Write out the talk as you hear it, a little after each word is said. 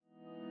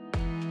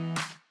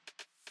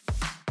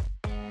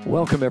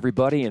Welcome,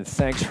 everybody, and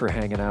thanks for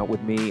hanging out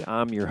with me.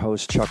 I'm your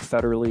host, Chuck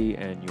Federley,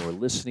 and you're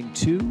listening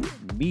to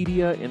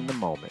Media in the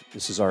Moment.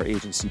 This is our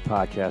agency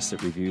podcast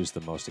that reviews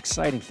the most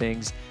exciting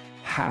things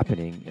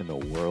happening in the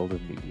world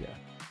of media.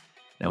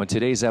 Now, in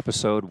today's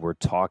episode, we're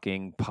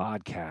talking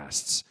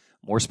podcasts,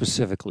 more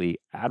specifically,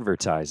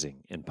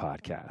 advertising in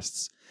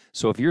podcasts.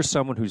 So if you're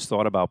someone who's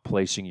thought about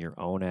placing your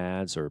own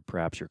ads or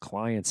perhaps your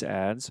clients'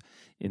 ads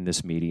in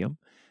this medium,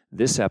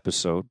 this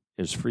episode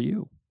is for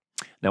you.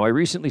 Now, I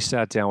recently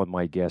sat down with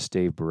my guest,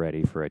 Dave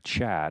Beretti, for a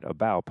chat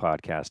about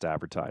podcast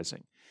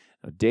advertising.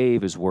 Now,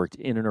 Dave has worked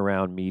in and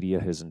around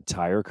media his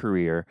entire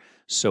career,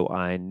 so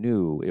I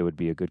knew it would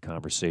be a good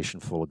conversation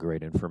full of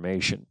great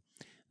information.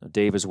 Now,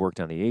 Dave has worked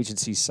on the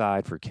agency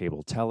side for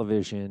cable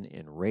television,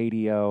 in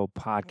radio,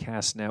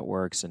 podcast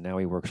networks, and now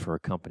he works for a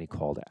company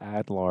called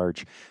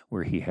AdLarge,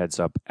 where he heads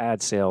up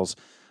ad sales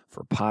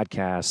for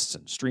podcasts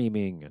and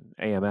streaming and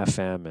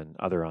AM/FM and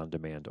other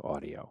on-demand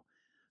audio.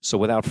 So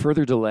without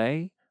further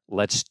delay,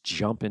 let's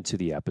jump into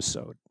the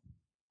episode.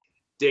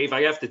 Dave,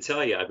 I have to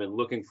tell you, I've been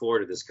looking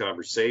forward to this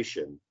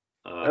conversation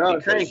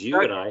because thanks.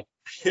 you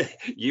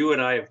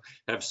and I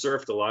have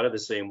surfed a lot of the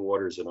same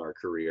waters in our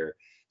career.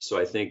 So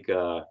I think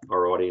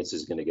our audience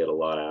is going to get a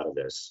lot out of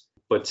this.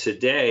 But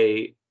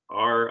today,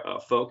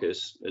 our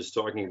focus is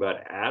talking about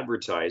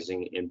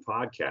advertising in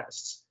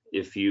podcasts.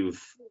 If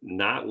you've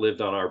not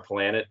lived on our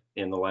planet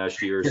in the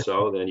last year or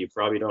so, then you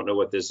probably don't know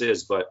what this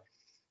is. But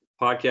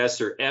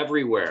podcasts are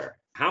everywhere.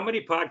 How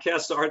many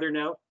podcasts are there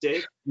now,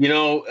 Dave?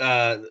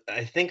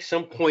 I think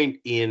some point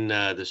in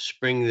the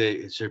spring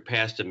they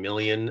surpassed 1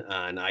 million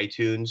on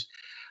iTunes.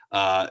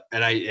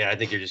 And I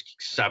think they're just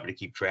stopping to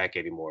keep track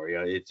anymore.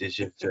 It's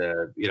just,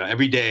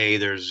 every day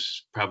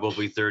there's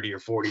probably 30 or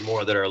 40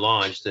 more that are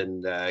launched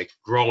and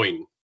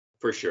growing.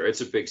 For sure. It's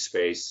a big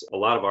space. A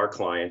lot of our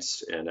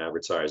clients and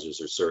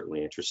advertisers are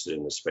certainly interested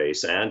in the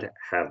space and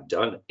have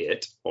done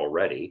it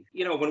already.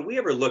 When we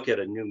ever look at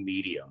a new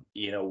medium,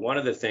 one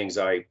of the things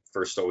I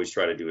first always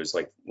try to do is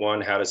one,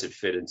 how does it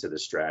fit into the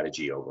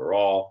strategy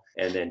overall?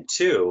 And then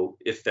two,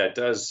 if that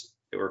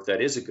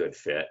is a good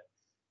fit,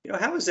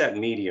 how is that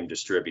medium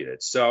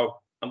distributed? So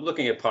I'm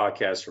looking at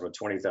podcasts from a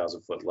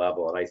 20,000 foot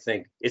level, and I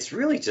think it's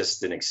really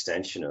just an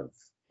extension of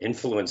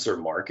influencer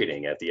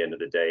marketing at the end of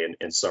the day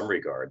in some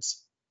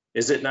regards.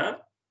 Is it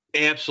not?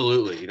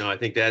 Absolutely. I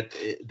think that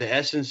the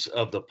essence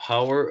of the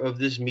power of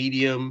this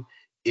medium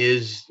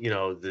is,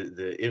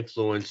 the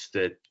influence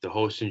that the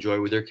hosts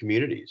enjoy with their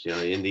communities.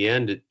 In the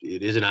end, it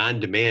is an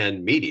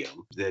on-demand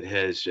medium that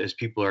has, as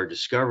people are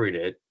discovering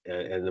it,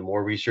 and the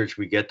more research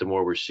we get, the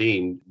more we're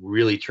seeing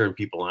really turn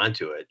people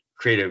onto it,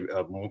 create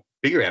a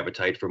bigger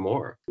appetite for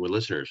more with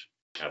listeners.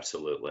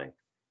 Absolutely.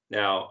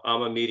 Now,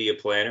 I'm a media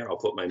planner. I'll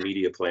put my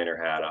media planner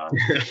hat on.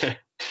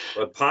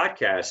 But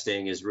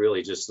podcasting is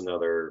really just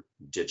another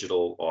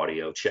digital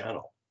audio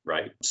channel,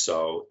 right?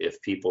 So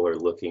if people are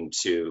looking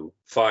to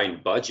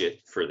find budget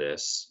for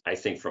this, I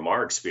think from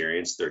our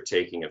experience, they're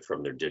taking it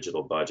from their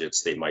digital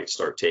budgets. They might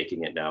start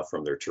taking it now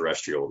from their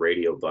terrestrial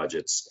radio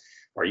budgets.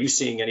 Are you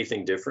seeing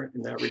anything different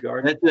in that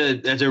regard?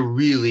 That's a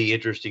really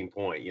interesting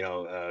point.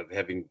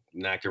 Having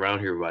knocked around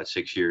here about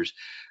 6 years,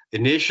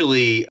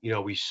 initially,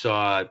 we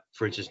saw,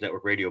 for instance,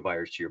 network radio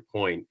buyers, to your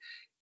point,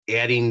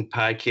 adding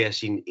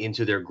podcasting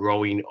into their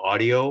growing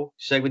audio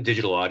segment,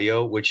 digital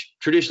audio, which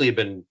traditionally had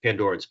been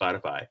Pandora and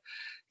Spotify.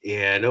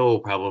 And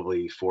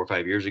probably 4 or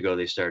 5 years ago,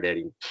 they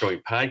started throwing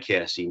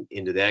podcasting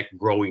into that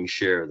growing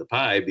share of the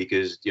pie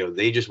because,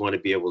 they just want to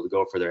be able to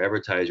go for their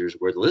advertisers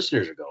where the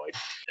listeners are going.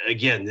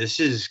 Again, this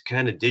is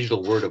kind of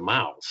digital word of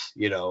mouth,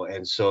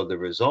 and so the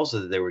results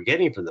that they were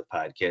getting from the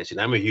podcasting,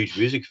 I'm a huge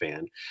music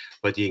fan,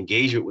 but the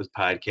engagement with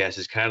podcasts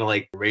is kind of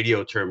like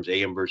radio terms,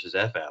 AM versus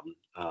FM,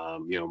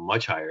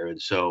 much higher.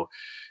 And so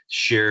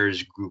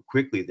shares grew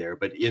quickly there.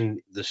 But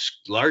in the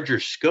larger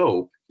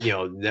scope,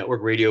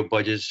 network radio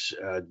budgets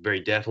very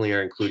definitely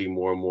are including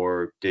more and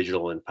more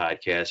digital and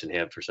podcasts and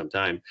have for some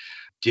time.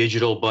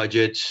 Digital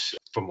budgets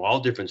from all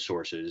different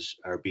sources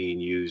are being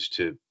used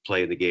to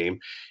play the game.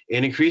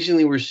 And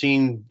increasingly, we're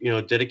seeing,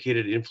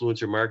 dedicated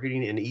influencer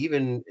marketing and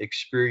even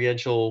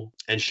experiential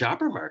and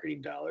shopper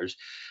marketing dollars,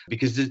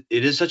 because it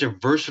is such a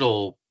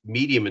versatile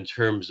medium in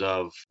terms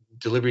of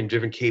delivering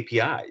different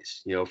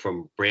KPIs.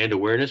 From brand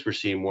awareness, we're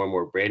seeing more and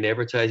more brand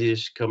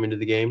advertisers come into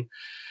the game,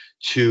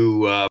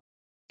 to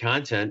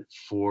content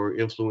for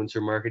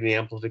influencer marketing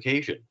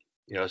amplification.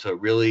 So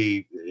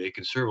it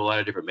can serve a lot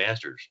of different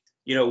masters.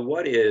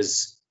 What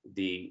is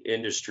the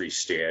industry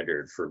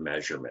standard for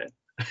measurement?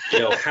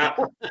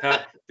 How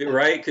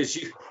right? Because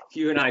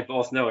you and I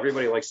both know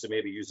everybody likes to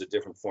maybe use a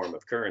different form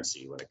of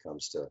currency when it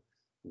comes to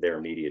their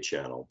media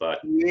channel. But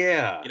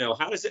yeah,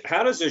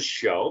 how does a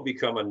show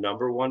become a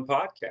number one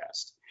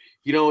podcast?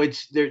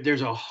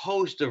 There's a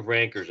host of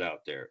rankers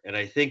out there. And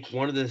I think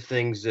one of the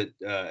things that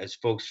as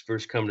folks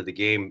first come to the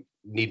game,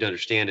 need to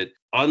understand it.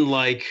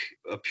 Unlike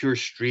a pure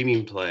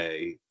streaming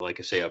play, like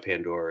I say, a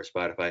Pandora or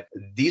Spotify,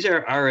 these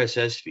are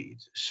RSS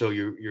feeds. So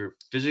you're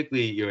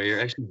physically,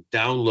 you're actually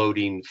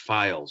downloading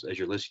files as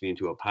you're listening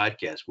to a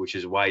podcast, which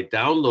is why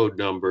download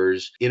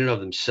numbers in and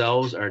of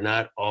themselves are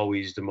not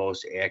always the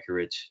most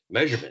accurate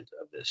measurement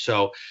of this.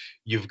 So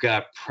you've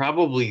got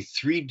probably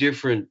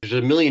there's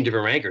a million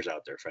different rankers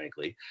out there,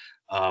 frankly.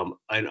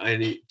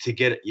 And to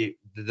get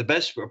the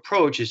best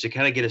approach is to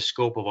kind of get a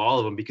scope of all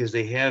of them, because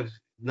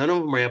none of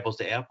them are apples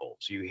to apples.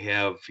 So you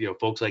have,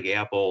 folks like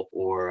Apple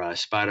or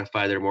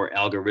Spotify that are more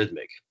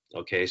algorithmic.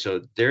 Okay,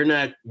 so they're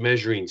not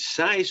measuring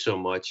size so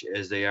much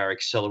as they are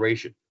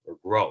acceleration or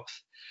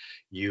growth.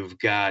 You've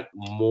got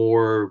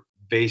more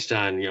based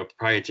on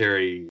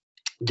proprietary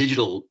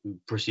digital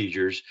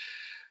procedures,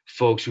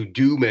 folks who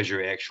do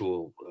measure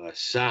actual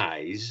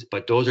size,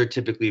 but those are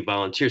typically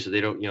volunteers. So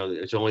they don't,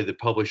 it's only the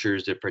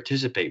publishers that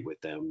participate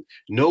with them.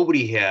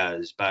 Nobody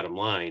has, bottom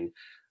line,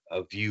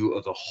 a view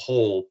of the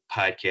whole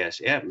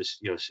podcast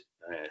atmosphere,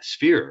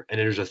 sphere. And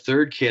then there's a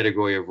third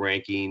category of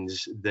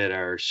rankings that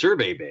are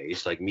survey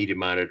based, like Media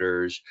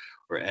Monitors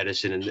or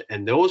Edison,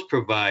 and those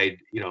provide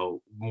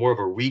more of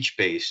a reach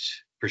based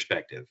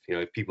perspective.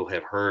 If people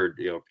have heard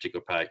a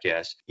particular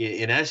podcast,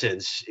 in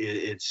essence,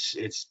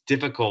 it's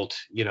difficult.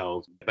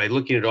 By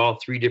looking at all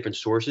three different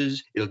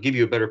sources, it'll give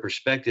you a better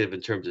perspective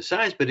in terms of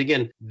size. But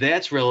again,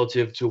 that's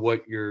relative to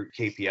what your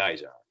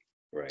KPIs are.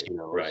 Right.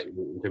 Right.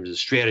 In terms of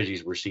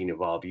strategies we're seeing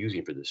Evolve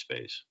using for this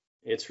space.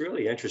 It's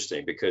really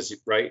interesting because,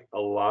 a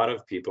lot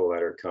of people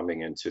that are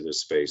coming into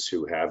this space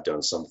who have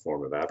done some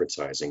form of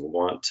advertising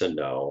want to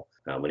know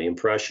how many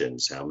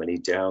impressions, how many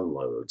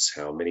downloads,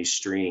 how many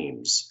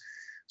streams.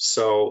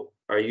 So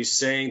are you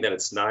saying that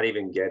it's not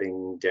even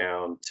getting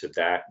down to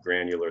that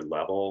granular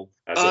level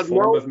as a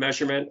form of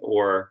measurement,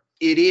 or?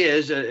 It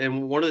is,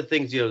 and one of the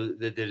things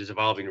that is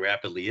evolving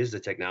rapidly is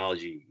the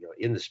technology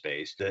in the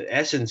space. The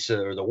essence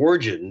or the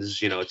origins,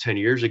 10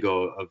 years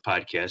ago of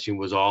podcasting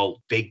was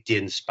all baked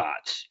in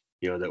spots,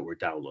 that were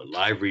downloaded,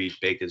 live read,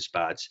 baked in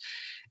spots,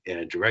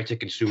 and direct to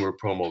consumer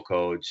promo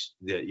codes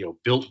that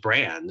built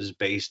brands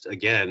based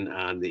again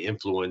on the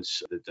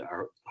influence that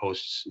our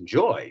hosts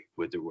enjoy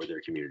with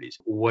their communities.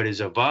 What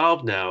has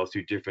evolved now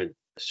through different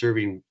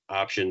serving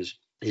options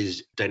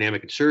is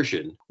dynamic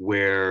insertion,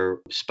 where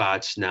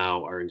spots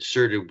now are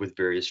inserted with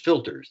various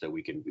filters that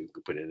we can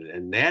put in.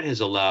 And that has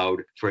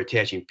allowed for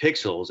attaching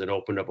pixels and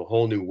opened up a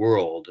whole new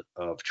world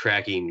of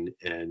tracking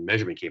and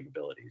measurement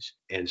capabilities.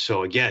 And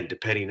so again,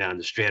 depending on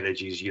the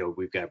strategies,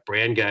 we've got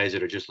brand guys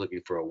that are just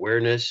looking for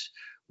awareness.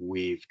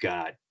 We've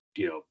got,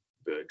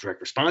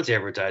 direct response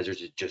advertisers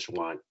that just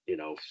want,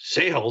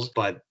 sales,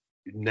 but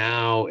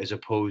now, as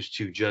opposed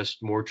to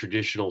just more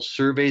traditional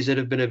surveys that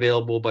have been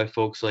available by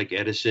folks like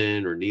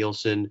Edison or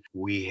Nielsen,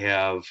 we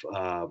have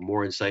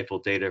more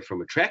insightful data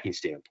from a tracking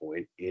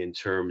standpoint in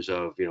terms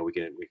of, we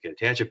can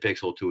attach a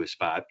pixel to a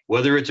spot,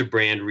 whether it's a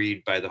brand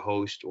read by the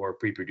host or a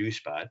pre-produced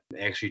spot,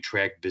 actually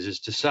track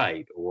visits to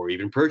site or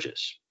even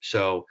purchase.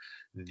 So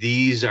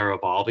these are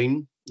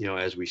evolving,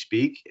 as we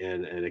speak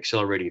and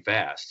accelerating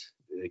fast,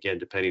 again,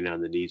 depending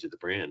on the needs of the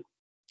brand.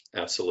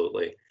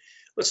 Absolutely.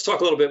 Let's talk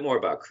a little bit more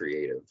about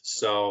creative.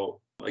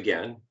 So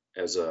again,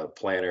 as a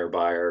planner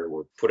buyer,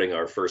 we're putting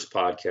our first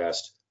podcast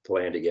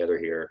plan together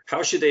here.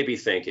 How should they be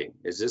thinking?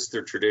 Is this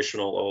their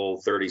traditional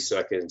old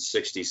 30-second,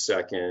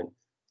 60-second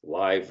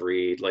live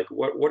read? Like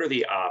what are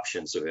the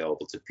options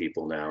available to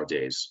people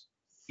nowadays?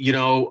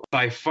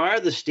 By far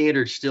the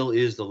standard still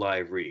is the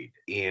live read,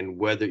 and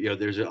whether,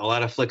 there's a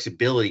lot of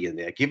flexibility in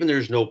that. Given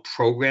there's no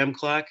program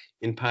clock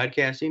in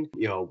podcasting,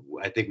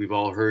 I think we've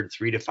all heard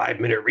 3 to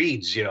 5 minute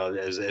reads,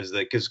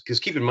 because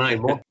keep in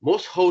mind,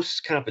 most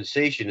hosts'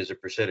 compensation is a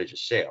percentage of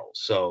sales.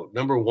 So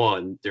number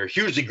one, they're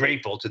hugely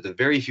grateful to the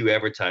very few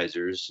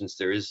advertisers, since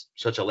there is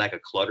such a lack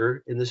of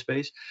clutter in this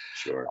space.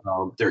 Sure.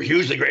 They're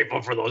hugely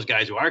grateful for those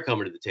guys who are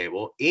coming to the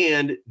table,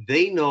 and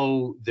they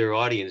know their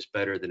audience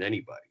better than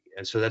anybody.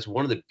 And so that's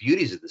one of the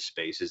beauties of the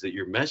space, is that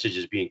your message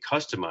is being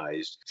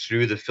customized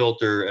through the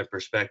filter and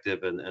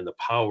perspective and the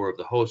power of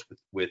the host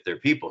with their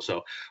people.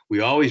 So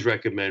we always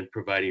recommend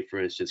providing, for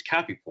instance,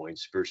 copy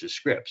points versus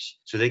scripts,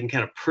 so they can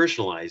kind of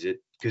personalize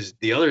it. Because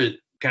the other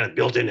kind of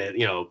built in,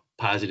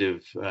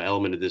 positive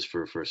element of this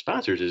for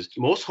sponsors is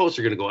most hosts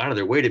are going to go out of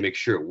their way to make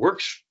sure it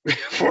works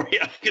for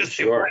you.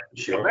 Sure.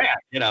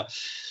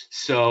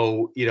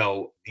 So,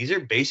 these are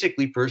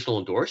basically personal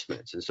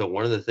endorsements. And so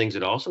one of the things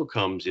that also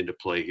comes into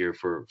play here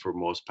for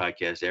most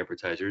podcast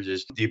advertisers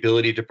is the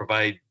ability to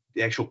provide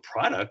the actual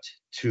product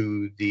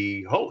to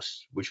the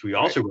host, which we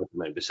also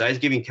recommend. Besides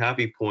giving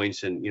copy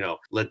points and,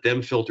 let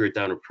them filter it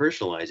down and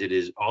personalize it,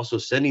 is also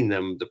sending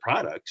them the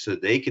product so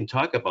they can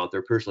talk about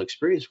their personal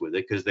experience with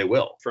it, because they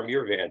will. From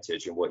your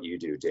vantage and what you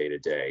do day to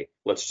day,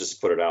 let's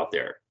just put it out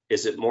there.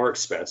 Is it more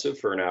expensive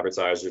for an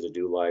advertiser to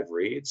do live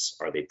reads?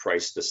 Are they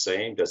priced the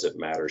same? Does it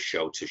matter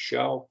show to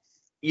show?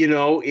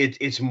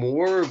 It's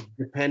more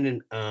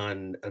dependent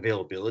on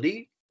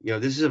availability.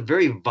 This is a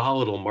very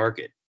volatile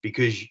market,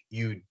 because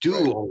you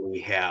do only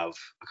have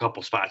a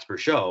couple spots per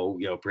show,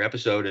 per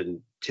episode,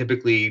 and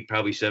typically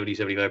probably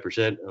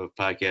 70-75% of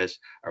podcasts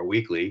are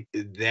weekly.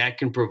 That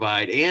can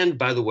provide, and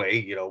by the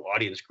way,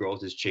 audience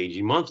growth is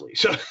changing monthly.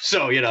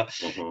 So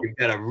you've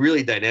got a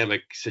really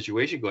dynamic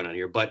situation going on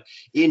here. But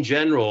in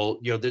general,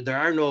 there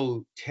are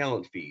no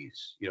talent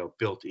fees,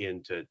 built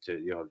into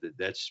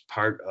that's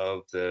part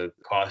of the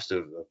cost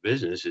of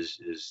business is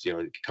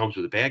it comes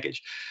with a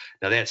package.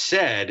 Now that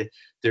said,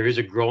 there is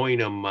a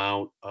growing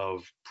amount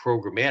of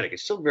programmatic.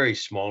 It's still very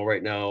small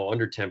right now,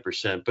 under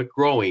 10%, but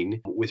growing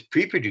with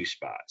pre-produced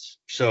spots.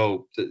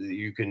 So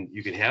you can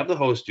have the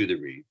host do the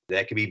read.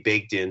 That can be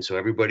baked in, so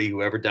everybody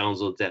whoever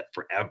downloads that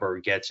forever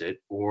gets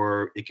it,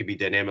 or it can be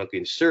dynamically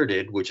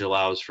inserted, which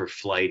allows for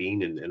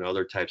flighting and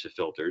other types of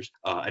filters.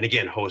 And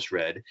again, host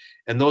read.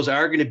 And those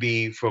are going to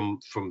be from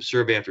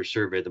survey after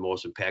survey the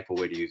most impactful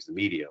way to use the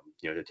medium,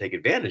 to take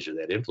advantage of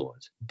that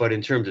influence. But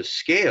in terms of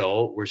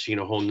scale, we're seeing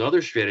a whole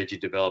nother strategy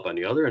develop on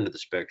the other end of the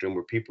spectrum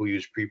where people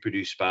use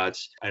pre-produced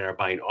spots and are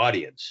buying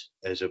audience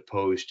as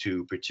opposed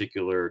to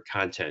particular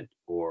content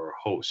or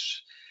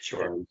hosts.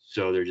 Sure. And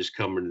so they're just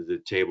coming to the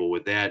table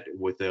with that,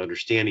 with the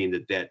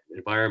understanding that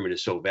environment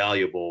is so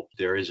valuable.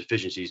 There is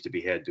efficiencies to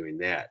be had doing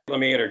that. Let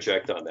me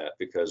interject on that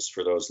because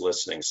for those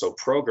listening, so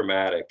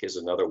programmatic is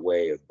another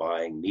way of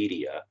buying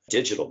media,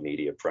 digital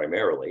media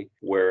primarily,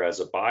 where as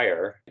a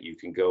buyer, you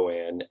can go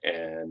in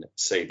and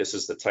say, this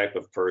is the type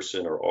of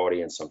person or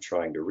audience I'm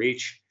trying to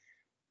reach.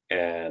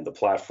 And the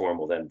platform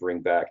will then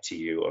bring back to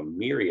you a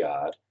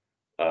myriad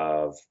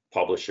of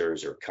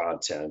publishers or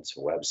content,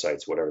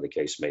 websites, whatever the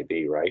case may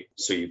be, right?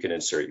 So you can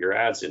insert your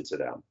ads into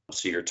them.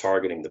 So you're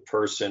targeting the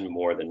person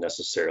more than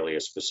necessarily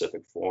a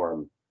specific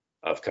form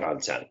of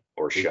content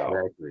or show,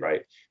 Exactly.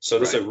 right? So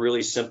this is a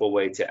really simple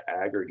way to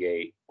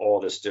aggregate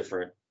all this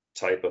different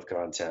type of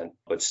content,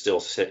 but still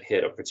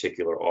hit a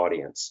particular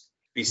audience.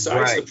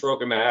 Besides the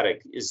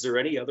programmatic, is there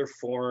any other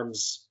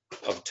forms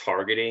of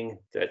targeting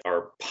that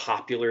are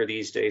popular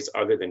these days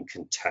other than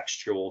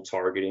contextual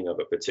targeting of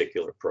a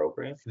particular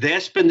program?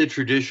 That's been the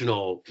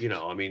traditional,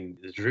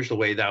 the traditional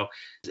way. Now,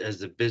 as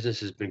the business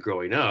has been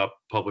growing up,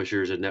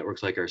 publishers and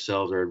networks like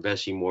ourselves are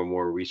investing more and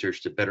more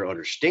research to better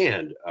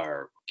understand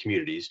our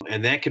communities.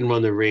 And that can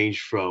run the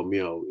range from,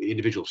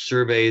 individual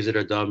surveys that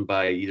are done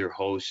by either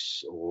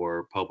hosts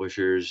or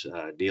publishers.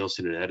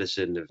 Nielsen and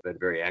Edison have been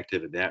very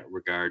active in that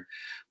regard.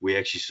 We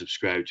actually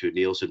subscribe to a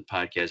Nielsen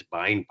podcast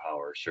buying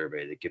power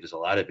survey that gives us a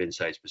lot of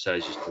insights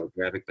besides just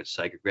demographic, but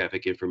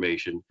psychographic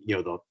information.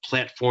 The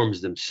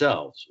platforms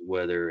themselves,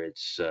 whether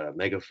it's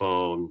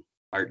Megaphone,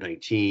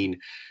 Art19,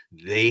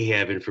 they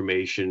have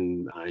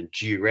information on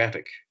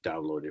geographic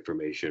download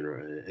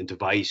information and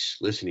device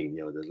listening,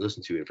 the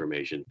listen to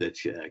information that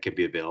can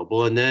be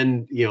available. And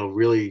then,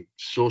 really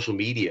social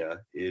media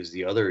is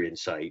the other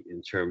insight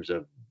in terms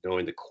of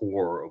knowing the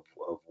core of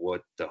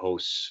what the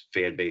host's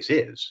fan base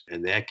is.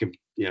 And that can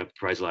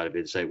provides a lot of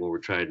insight when we're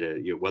trying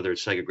to, whether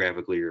it's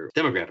psychographically or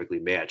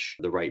demographically match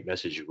the right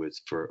message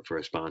for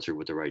a sponsor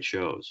with the right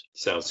shows.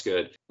 Sounds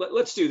good.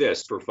 Let's do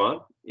this for fun.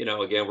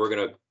 Again, we're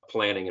going to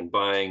planning and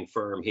buying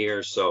firm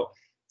here. So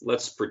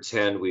let's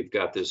pretend we've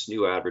got this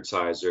new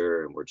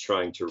advertiser and we're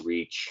trying to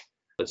reach,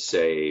 let's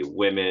say,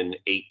 women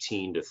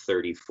 18 to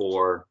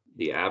 34.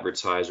 The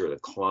advertiser, the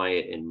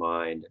client in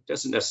mind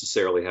doesn't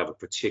necessarily have a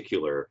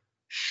particular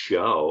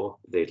show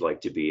they'd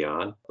like to be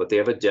on, but they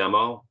have a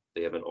demo.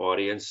 They have an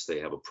audience,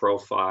 they have a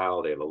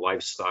profile, they have a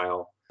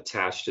lifestyle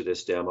attached to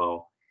this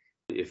demo.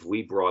 If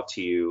we brought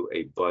to you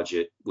a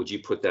budget, would you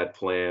put that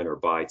plan or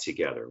buy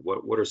together?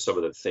 What are some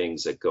of the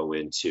things that go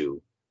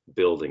into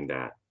building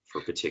that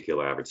for a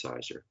particular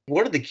advertiser?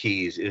 One of the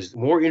keys is the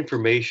more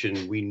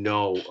information we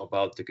know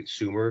about the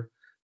consumer,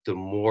 the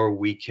more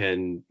we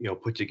can,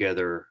 put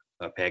together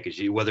a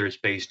package, whether it's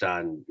based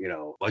on,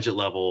 budget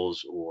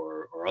levels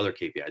or other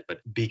KPIs, but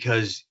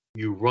because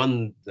you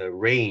run the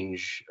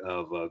range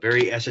of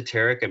very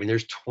esoteric. I mean,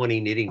 there's 20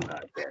 knitting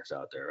podcasts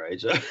out there, right?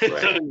 So,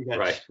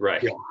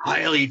 right.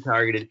 Highly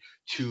targeted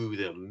to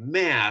the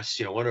mass.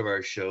 One of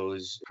our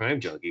shows, Crime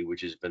Junkie,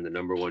 which has been the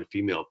 #1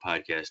 female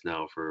podcast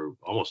now for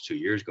almost 2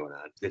 years going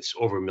on. It's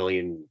over 1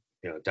 million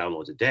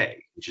downloads a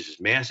day, which is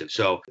just massive.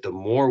 So the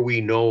more we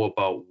know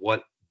about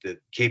what the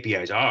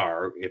KPIs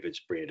are, if it's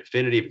brand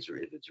affinity, if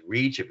it's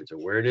reach, if it's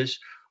awareness,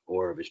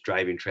 or if it's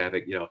driving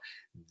traffic,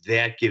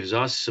 that gives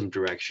us some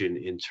direction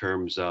in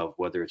terms of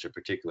whether it's a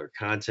particular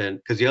content.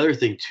 Because the other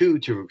thing too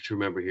to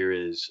remember here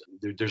is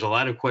there's a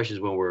lot of questions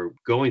when we're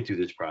going through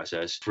this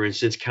process. For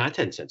instance,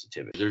 content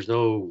sensitivity. There's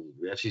no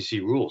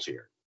FCC rules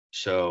here.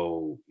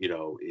 So,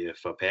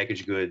 if a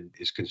packaged good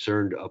is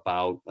concerned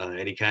about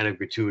any kind of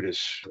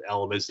gratuitous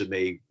elements that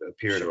may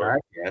appear in a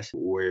podcast,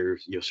 where,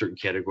 certain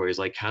categories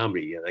like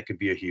comedy, that could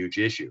be a huge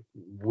issue.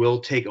 We'll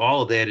take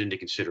all of that into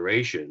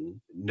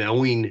consideration,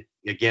 knowing,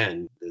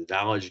 again, the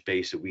knowledge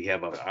base that we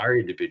have of our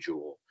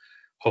individual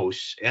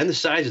hosts and the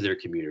size of their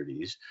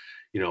communities,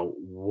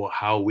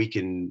 how we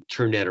can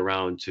turn that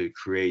around to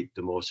create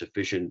the most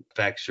efficient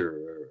effects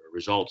or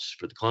results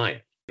for the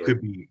client. It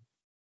could be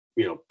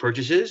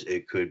purchases.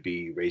 It could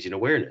be raising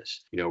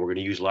awareness. We're going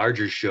to use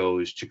larger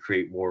shows to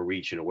create more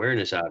reach and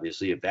awareness,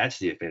 obviously, if that's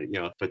the affinity,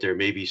 but there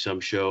may be some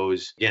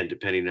shows, again,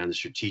 depending on the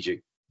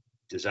strategic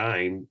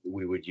design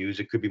we would use,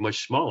 it could be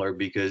much smaller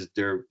because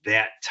they're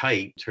that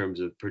tight in terms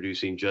of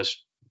producing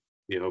just,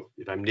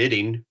 if I'm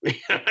knitting,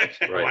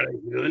 Right.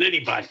 A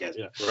knitting podcast.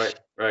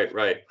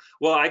 Right.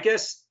 Well, I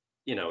guess,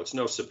 it's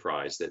no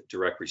surprise that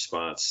direct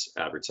response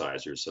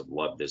advertisers have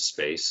loved this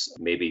space,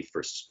 maybe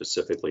for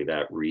specifically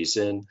that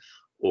reason,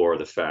 or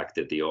the fact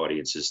that the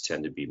audiences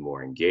tend to be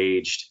more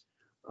engaged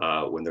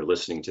when they're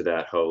listening to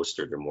that host,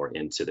 or they're more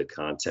into the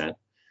content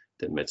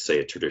than, let's say,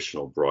 a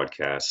traditional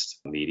broadcast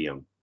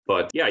medium.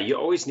 But yeah, you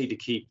always need to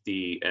keep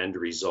the end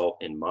result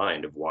in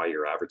mind of why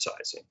you're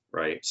advertising,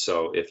 right?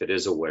 So if it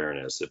is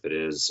awareness, if it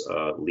is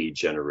lead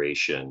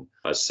generation,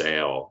 a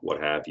sale,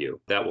 what have you,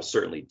 that will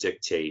certainly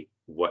dictate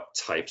what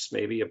types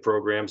maybe of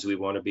programs we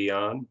want to be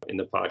on in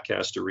the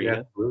podcast arena.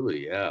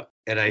 Absolutely, yeah.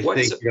 And I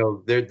think,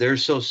 they're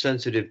so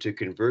sensitive to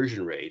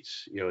conversion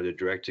rates, the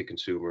direct to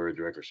consumer,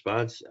 direct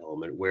response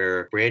element,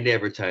 where brand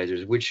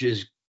advertisers, which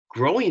is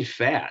growing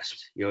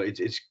fast,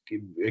 it's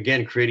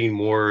again creating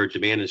more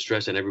demand and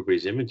stress on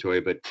everybody's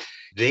inventory, but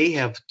they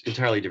have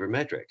entirely different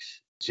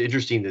metrics. It's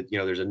interesting that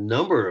there's a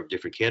number of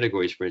different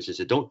categories, for instance,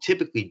 that don't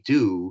typically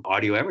do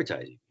audio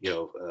advertising.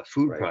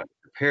 Food products,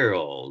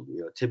 apparel,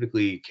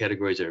 typically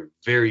categories that are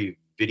very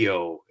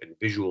video and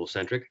visual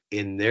centric.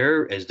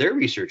 As their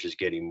research is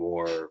getting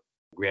more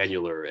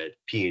granular at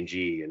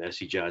P&G and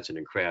SC Johnson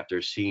and Kraft,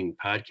 they're seeing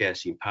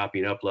podcasting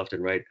popping up left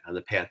and right on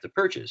the path to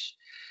purchase.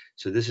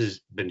 So this has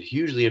been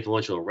hugely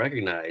influential and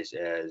recognized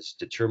as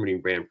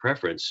determining brand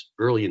preference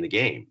early in the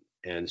game.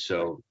 And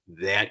so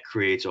that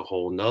creates a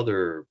whole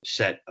nother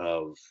set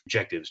of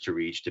objectives to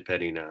reach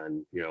depending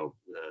on,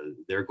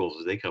 their goals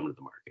as they come into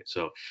the market.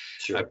 So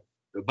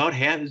about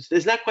half,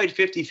 it's not quite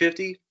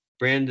 50-50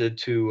 branded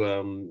to,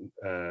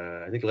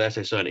 I think last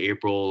I saw in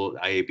April,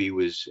 IAB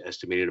was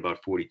estimated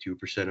about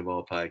 42% of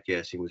all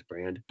podcasting was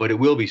brand, but it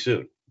will be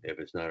soon if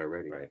it's not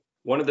already. Right.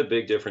 One of the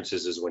big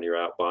differences is when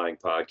you're out buying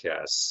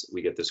podcasts,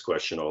 we get this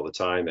question all the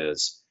time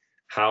is,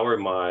 how are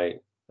my,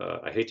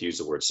 I hate to use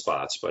the word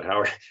spots, but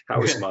how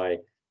is my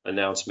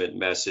announcement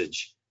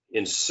message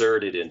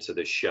inserted into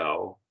the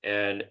show?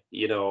 And,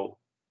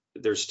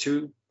 there's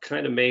two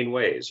kind of main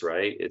ways,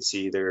 right? It's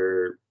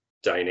either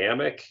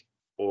dynamic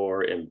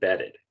or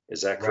embedded.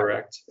 Is that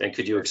correct? Right. And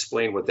could you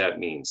explain what that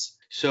means?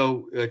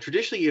 So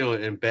traditionally,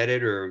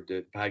 embedded, or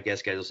the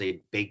podcast guys will say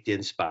baked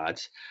in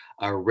spots,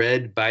 are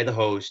read by the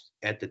host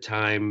at the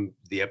time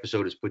the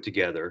episode is put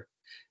together.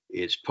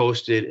 It's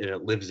posted and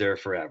it lives there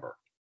forever.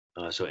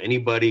 So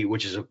anybody,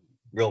 which is a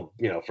real,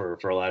 for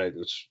a lot of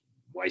it's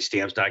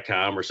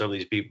whitestamps.com or some of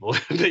these people,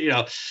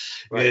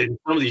 right.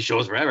 Some of these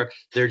shows forever,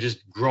 they're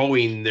just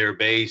growing their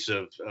base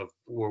of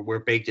where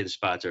baked in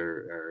spots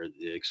are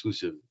the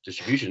exclusive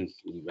distribution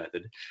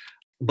method.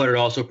 But it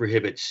also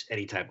prohibits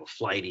any type of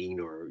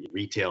flighting or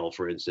retail,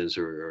 for instance,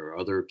 or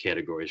other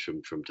categories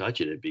from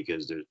touching it,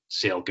 because the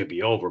sale could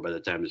be over by the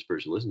time this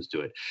person listens to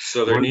it.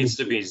 So there needs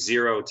to be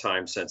zero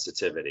time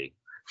sensitivity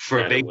for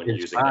a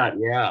baked-in spot,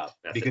 method.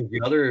 Because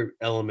the other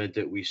element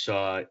that we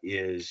saw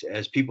is,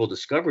 as people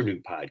discover new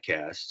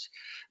podcasts,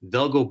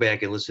 they'll go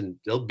back and listen.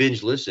 They'll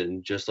binge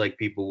listen, just like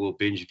people will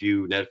binge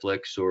view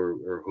Netflix or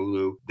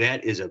Hulu.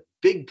 That is a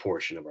big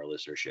portion of our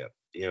listenership.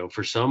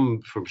 For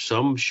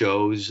some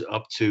shows,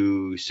 up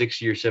to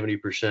 60 or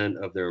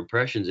 70% of their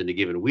impressions in a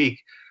given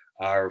week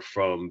are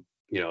from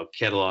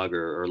catalog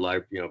or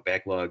live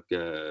backlog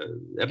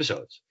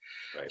episodes.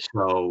 Right.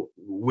 So,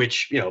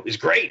 which is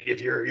great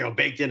if you're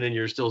baked in and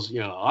you're still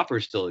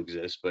offers still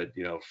exist, but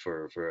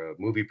for a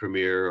movie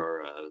premiere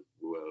or a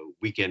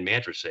weekend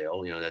mattress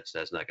sale,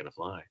 that's not going to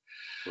fly.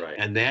 Right.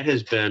 And that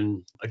has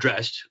been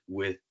addressed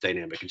with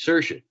dynamic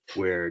insertion,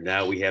 where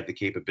now we have the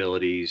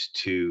capabilities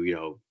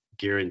to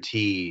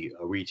guarantee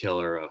a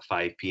retailer a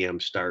 5 p.m.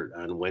 start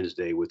on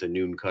Wednesday with a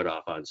noon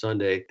cutoff on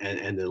Sunday.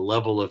 And the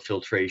level of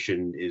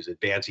filtration is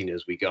advancing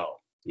as we go,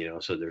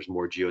 so there's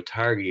more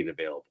geo-targeting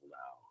available now.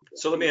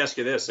 So let me ask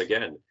you this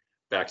again,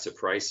 back to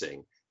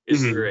pricing.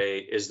 Is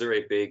there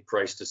a big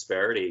price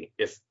disparity,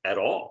 if at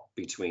all,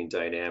 between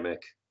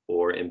dynamic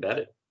or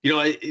embedded?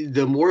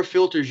 The more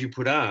filters you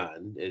put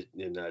on,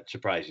 and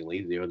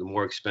surprisingly, the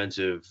more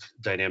expensive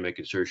dynamic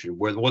insertion,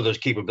 where those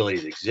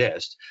capabilities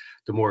exist,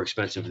 the more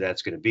expensive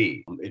that's going to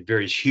be. It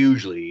varies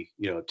hugely,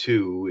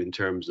 too, in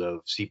terms of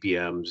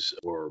CPMs,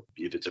 or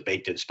if it's a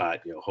baked-in spot,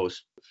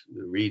 host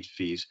read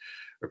fees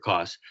or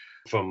costs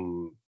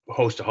from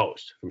host to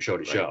host, from show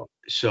to show.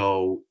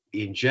 So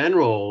in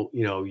general,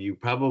 you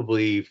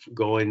probably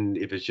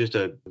if it's just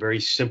a very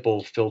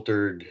simple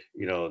filtered,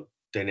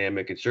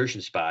 dynamic insertion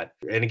spot.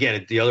 And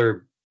again, the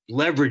other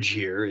leverage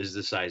here is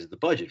the size of the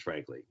budget,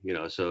 frankly.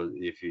 So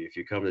if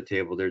you come to the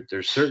table,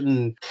 there's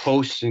certain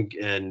posts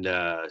and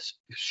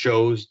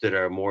shows that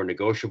are more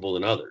negotiable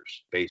than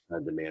others based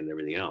on demand and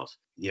everything else.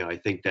 I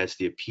think that's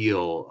the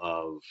appeal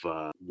of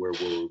where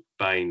we're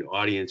buying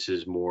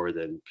audiences more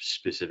than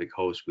specific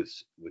hosts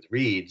with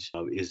reads,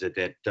 is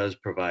that does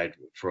provide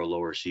for a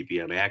lower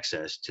CPM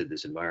access to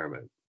this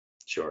environment.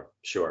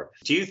 Sure.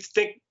 Do you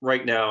think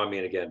right now, I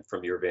mean, again,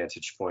 from your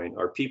vantage point,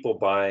 are people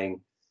buying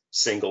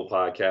single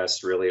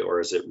podcasts really, or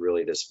is it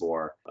really this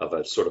more of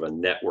a sort of a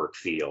network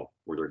feel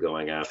where they're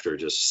going after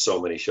just so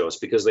many shows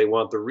because they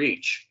want the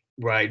reach?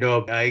 Right.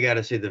 No, I got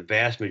to say the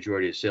vast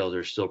majority of sales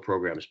are still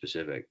program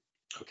specific.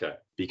 Okay.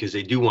 Because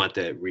they do want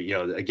that,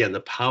 again,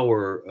 the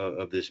power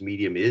of this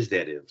medium is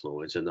that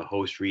influence, and the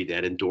host read,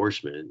 that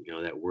endorsement,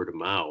 that word of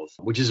mouth,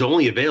 which is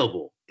only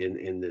available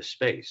in this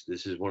space.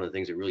 This is one of the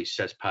things that really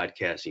sets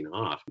podcasting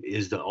off,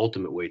 is the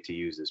ultimate way to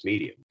use this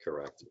medium.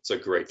 Correct. It's a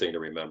great thing to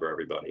remember,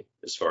 everybody,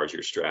 as far as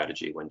your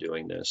strategy when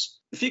doing this.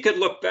 If you could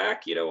look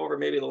back, over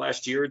maybe the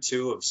last year or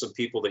two of some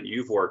people that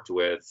you've worked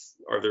with,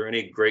 are there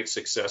any great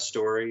success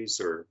stories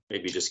or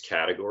maybe just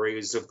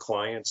categories of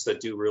clients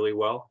that do really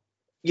well?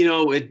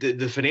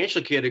 The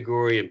financial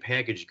category and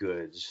packaged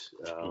goods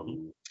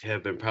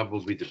have been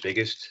probably the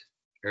biggest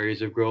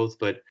areas of growth.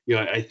 But,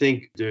 I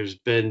think there's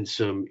been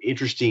some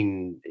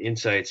interesting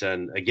insights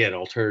on, again,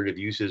 alternative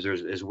uses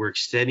as we're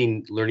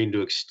learning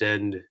to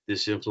extend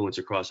this influence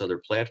across other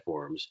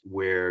platforms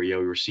where,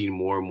 we're seeing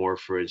more and more,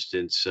 for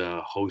instance,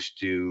 hosts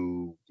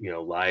do,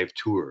 live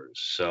tours.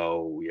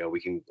 So,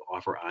 we can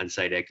offer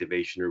on-site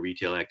activation or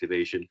retail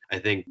activation. I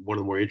think one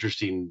of the more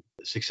interesting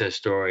success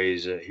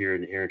stories here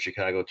in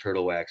Chicago,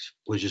 Turtle Wax,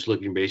 was just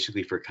looking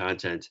basically for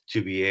content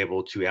to be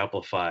able to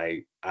amplify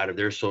out of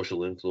their social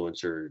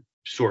influencer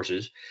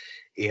sources,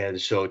 and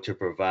so to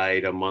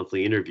provide a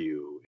monthly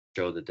interview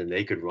show that then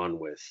they could run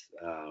with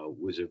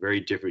was a very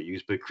different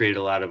use, but created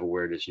a lot of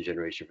awareness and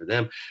generation for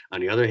them.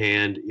 On the other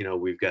hand,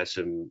 we've got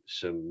some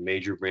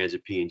major brands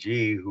at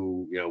P&G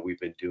who, we've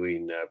been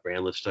doing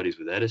brand lift studies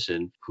with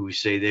Edison, who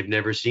say they've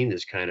never seen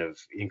this kind of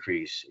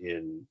increase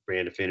in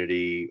brand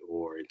affinity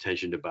or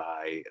intention to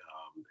buy,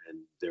 and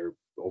they're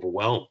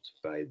overwhelmed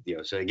by,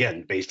 so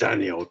again, based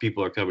on, what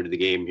people are coming to the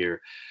game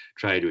here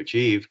trying to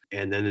achieve.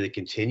 And then they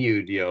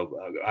continued,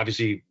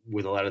 obviously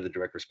with a lot of the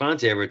direct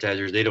response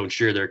advertisers, they don't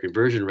share their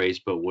conversion rates,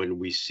 but when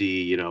we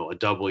see, a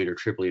doubling or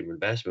tripling of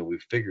investment, we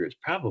figure it's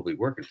probably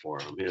working for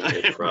them.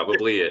 It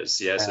probably is.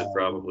 Yes, it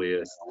probably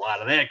is. A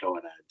lot of that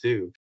going on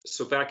too.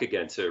 So back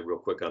again to real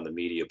quick on the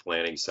media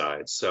planning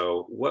side.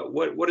 So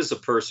what does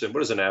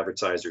an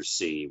advertiser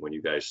see when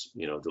you guys,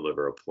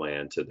 deliver a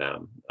plan to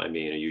them? I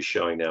mean, are you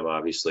showing them,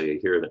 obviously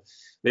here that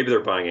maybe they're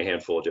buying a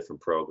handful of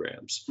different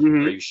programs.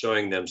 Are you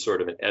showing them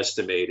sort of an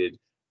estimated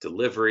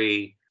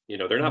delivery?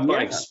 They're not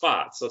buying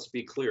spots. Let's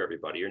be clear,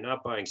 everybody. You're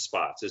not buying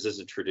spots. This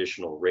isn't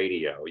traditional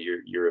radio.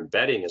 You're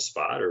embedding a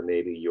spot, or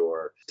maybe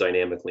you're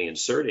dynamically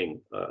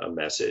inserting a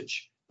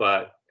message.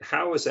 But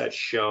how is that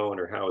shown,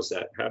 or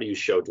how do you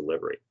show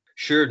delivery?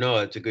 Sure. No,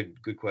 it's a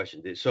good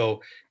question.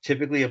 So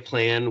typically a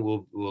plan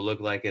will look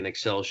like an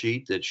Excel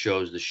sheet that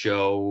shows the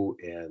show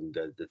and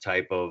the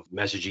type of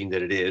messaging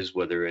that it is,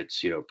 whether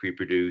it's,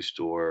 pre-produced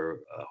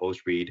or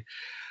host read,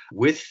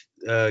 with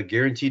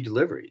guaranteed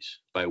deliveries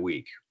by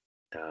week.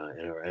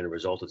 And a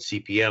resultant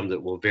CPM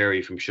that will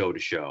vary from show to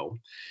show.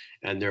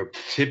 And they're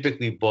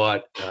typically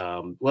bought,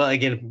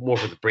 again, more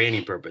for the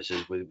branding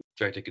purposes. With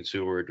direct to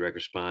consumer, direct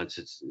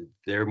response,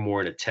 they're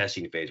more in a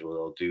testing phase where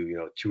they'll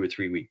do 2 or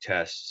 3 week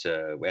tests.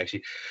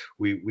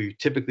 We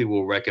typically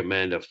will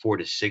recommend a 4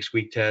 to 6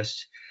 week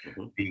test,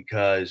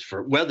 because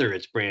for whether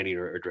it's branding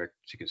or direct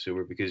to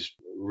consumer, because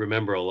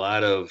remember, a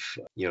lot of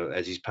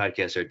as these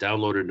podcasts are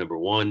downloaded, number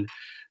one,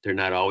 they're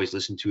not always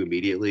listened to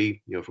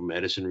immediately. From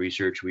Edison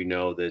research, we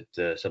know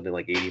that something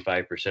like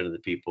 85% of the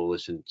people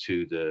listen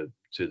to the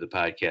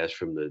podcast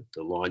from the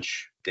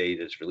launch day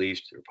that's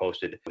released or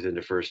posted within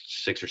the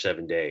first 6 or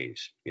 7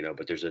 days.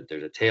 But there's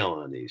a tail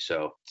on these.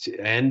 So,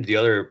 and the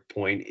other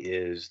point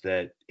is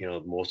that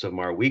most of them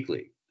are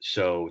weekly.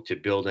 So to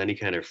build any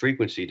kind of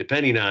frequency,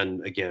 depending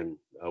on, again,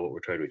 what we're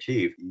trying to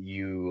achieve,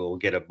 you will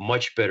get a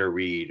much better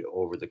read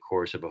over the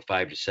course of a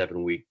 5 to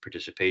 7 week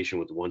participation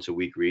with once a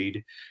week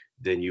read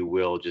than you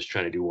will just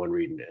trying to do one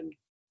read and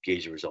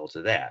gauge the results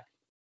of that.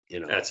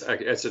 That's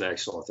an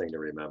excellent thing to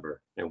remember.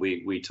 And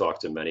we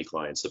talk to many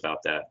clients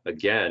about that.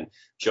 Again,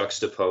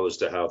 juxtaposed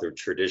to how they're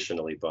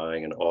traditionally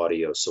buying an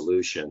audio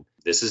solution.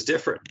 This is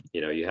different.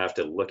 You have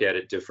to look at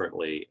it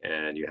differently,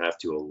 and you have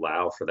to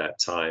allow for that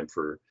time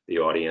for the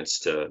audience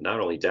to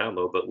not only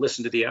download, but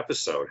listen to the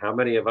episode. How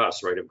many of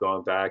us, right, have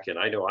gone back, and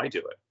I know I do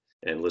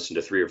it, and listen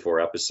to 3 or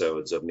 4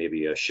 episodes of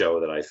maybe a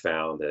show that I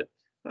found that,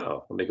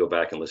 let me go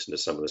back and listen to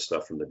some of the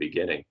stuff from the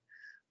beginning.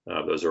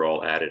 Those are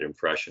all added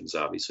impressions,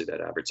 obviously,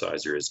 that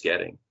advertiser is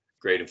getting.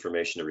 Great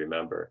information to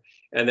remember.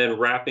 And then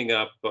wrapping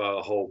up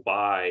a whole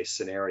buy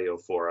scenario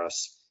for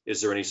us,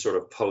 is there any sort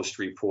of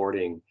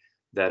post-reporting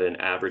that an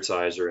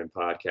advertiser in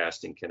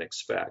podcasting can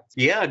expect?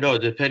 Yeah, no,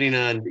 depending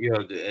on,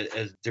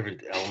 as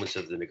different elements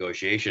of the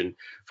negotiation.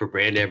 For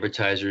brand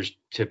advertisers,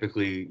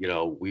 typically,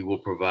 we will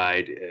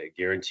provide a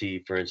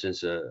guarantee, for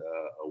instance, a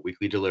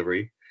weekly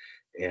delivery,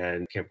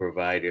 and can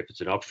provide, if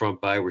it's an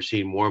upfront buy, we're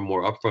seeing more and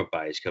more upfront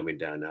buys coming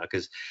down now.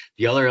 Because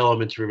the other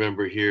element to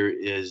remember here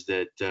is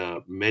that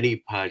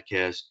many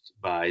podcast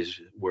buys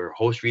where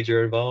host reads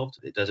are involved,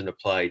 it doesn't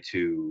apply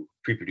to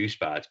pre-produced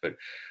spots, but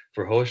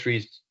for host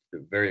reads,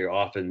 very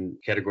often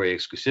category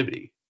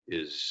exclusivity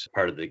is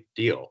part of the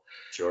deal.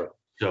 Sure.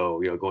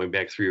 So, going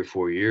back 3 or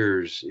 4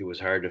 years, it was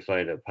hard to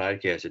find a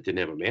podcast that didn't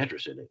have a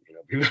mattress in it.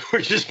 People were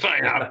just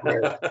buying out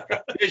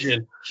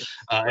vision.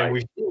 Right. And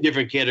we've seen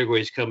different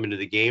categories come into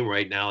the game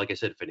right now. Like I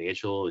said,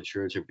 financial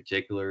insurance in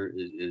particular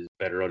is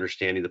better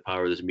understanding the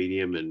power of this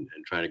medium and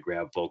trying to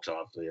grab folks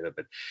off.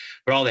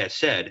 But all that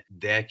said,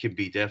 that can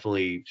be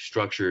definitely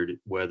structured,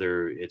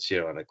 whether it's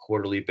on a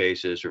quarterly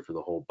basis or for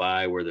the whole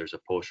buy, where there's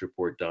a post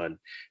report done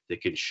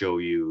that can show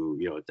you,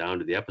 down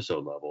to the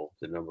episode level,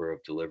 the number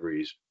of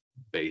deliveries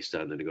based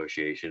on the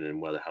negotiation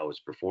and how it's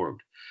performed.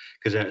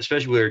 Because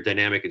especially where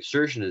dynamic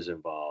insertion is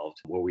involved,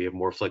 where we have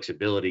more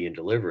flexibility in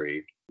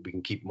delivery, we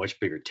can keep much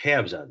bigger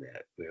tabs on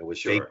that. With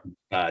fake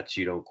spots,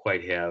 you don't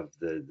quite have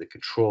the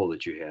control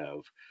that you have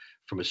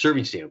from a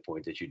serving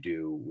standpoint that you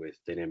do with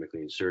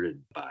dynamically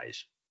inserted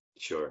buys.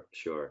 Sure.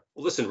 Well,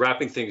 listen,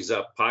 wrapping things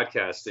up,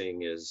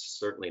 podcasting is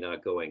certainly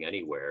not going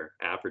anywhere.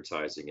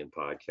 Advertising in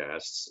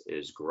podcasts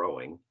is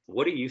growing.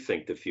 What do you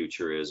think the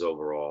future is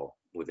overall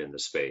within the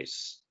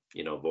space?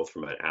 Both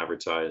from an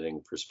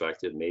advertising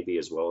perspective, maybe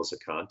as well as a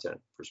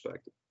content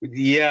perspective.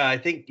 Yeah, I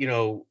think,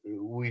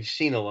 we've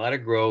seen a lot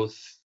of growth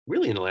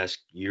really in the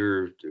last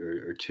year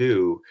or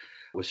two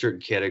with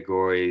certain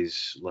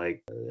categories,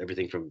 like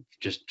everything from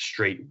just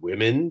straight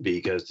women,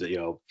 because,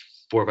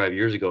 4 or 5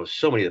 years ago,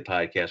 so many of the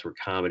podcasts were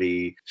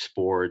comedy,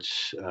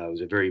 sports. It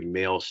was a very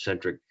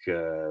male-centric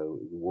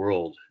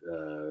world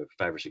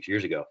 5 or 6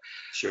 years ago.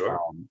 Sure.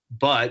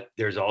 But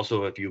there's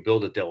also, if you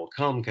build it, they will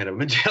come kind of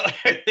mentality.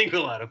 I think a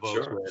lot of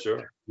folks.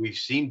 Sure. We've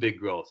seen big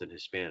growth in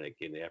Hispanic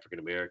and African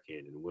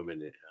American and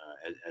women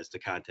as the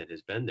content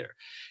has been there,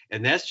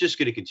 and that's just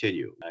going to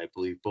continue. I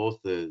believe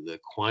both the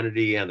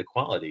quantity and the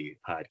quality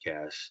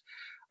podcasts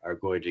are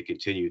going to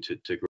continue to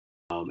grow.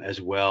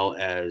 As well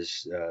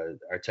as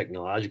our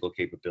technological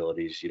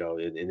capabilities,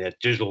 in that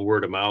digital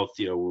word of mouth,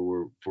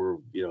 we're there's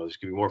going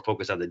to be more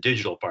focus on the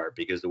digital part,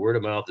 because the word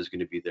of mouth is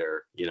going to be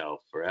there,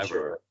 forever.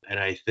 Sure. And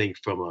I think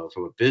from a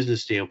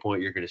business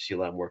standpoint, you're going to see a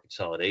lot more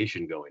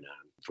consolidation going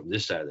on from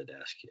this side of the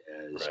desk,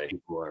 as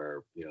people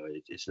are,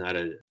 it's not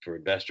for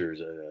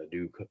investors a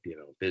new,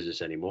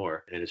 business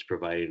anymore, and it's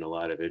providing a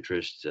lot of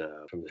interest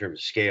from the terms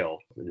of scale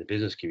in the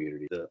business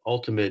community. The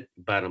ultimate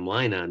bottom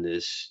line on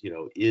this,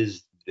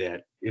 is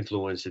that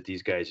influence that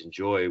these guys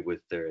enjoy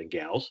with and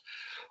gals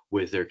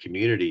with their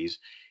communities,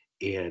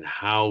 and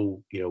how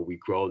we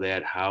grow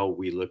that, how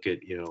we look at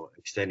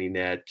extending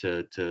that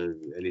to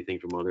anything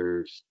from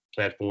other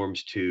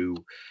platforms to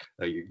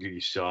you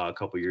saw a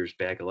couple years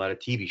back a lot of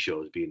TV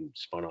shows being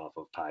spun off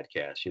of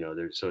podcasts.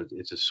 So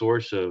it's a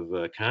source of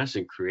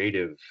constant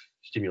creative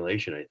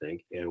stimulation, I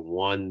think, and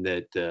one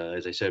that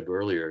as I said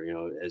earlier,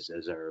 as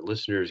our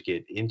listeners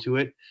get into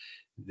it,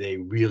 they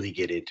really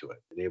get into it.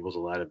 It enables a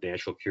lot of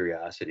natural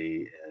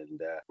curiosity,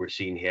 and we're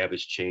seeing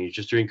habits change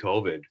just during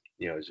COVID.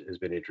 Has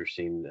been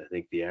interesting. I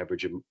think the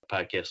average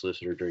podcast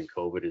listener during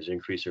COVID has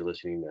increased their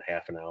listening to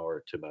half an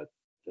hour to about,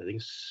 I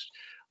think,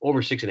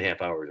 over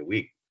 6.5 hours a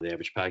week. The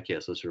average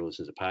podcast listener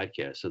listens to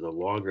podcasts. So the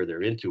longer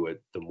they're into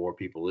it, the more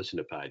people listen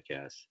to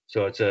podcasts.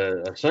 So it's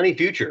a sunny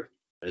future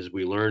as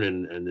we learn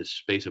and this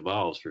space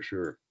evolves, for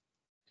sure.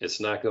 It's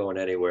not going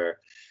anywhere.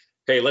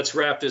 Hey, let's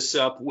wrap this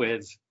up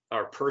with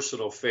our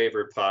personal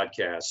favorite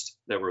podcast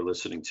that we're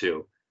listening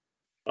to.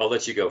 I'll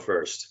let you go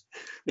first.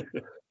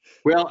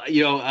 Well,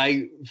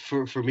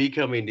 for me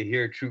coming to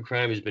here, true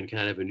crime has been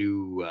kind of a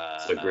new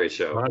it's a great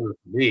show for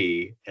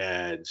me,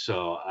 and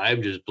so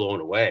I'm just blown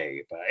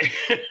away by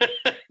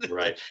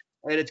right.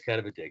 And it's kind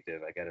of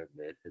addictive, I gotta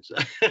admit. It's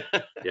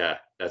yeah,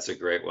 that's a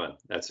great one.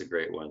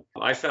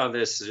 I found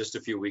this just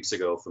a few weeks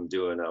ago from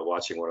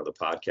watching one of the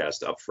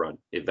podcast upfront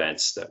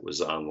events that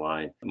was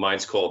online.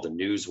 Mine's called The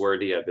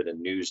Newsworthy. I've been a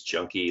news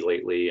junkie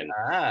lately, and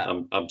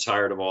I'm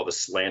tired of all the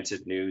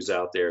slanted news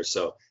out there.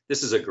 So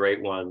this is a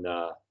great one.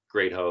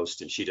 Great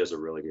host, and she does a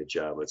really good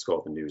job. It's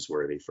called The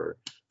Newsworthy for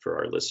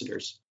our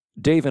listeners.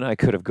 Dave and I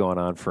could have gone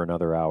on for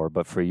another hour,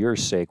 but for your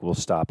sake, we'll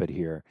stop it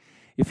here.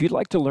 If you'd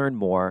like to learn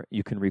more,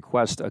 you can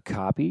request a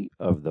copy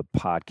of the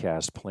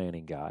podcast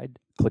planning guide.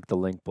 Click the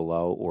link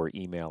below or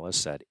email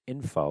us at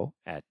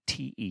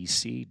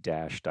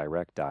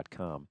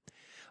info@tec-direct.com.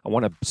 I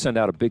want to send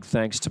out a big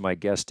thanks to my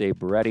guest, Dave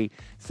Beretti.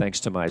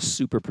 Thanks to my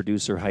super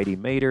producer, Heidi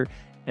Mader.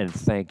 And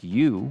thank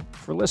you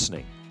for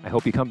listening. I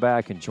hope you come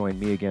back and join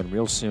me again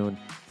real soon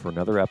for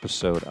another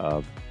episode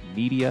of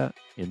Media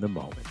in the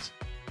Moment.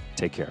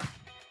 Take care.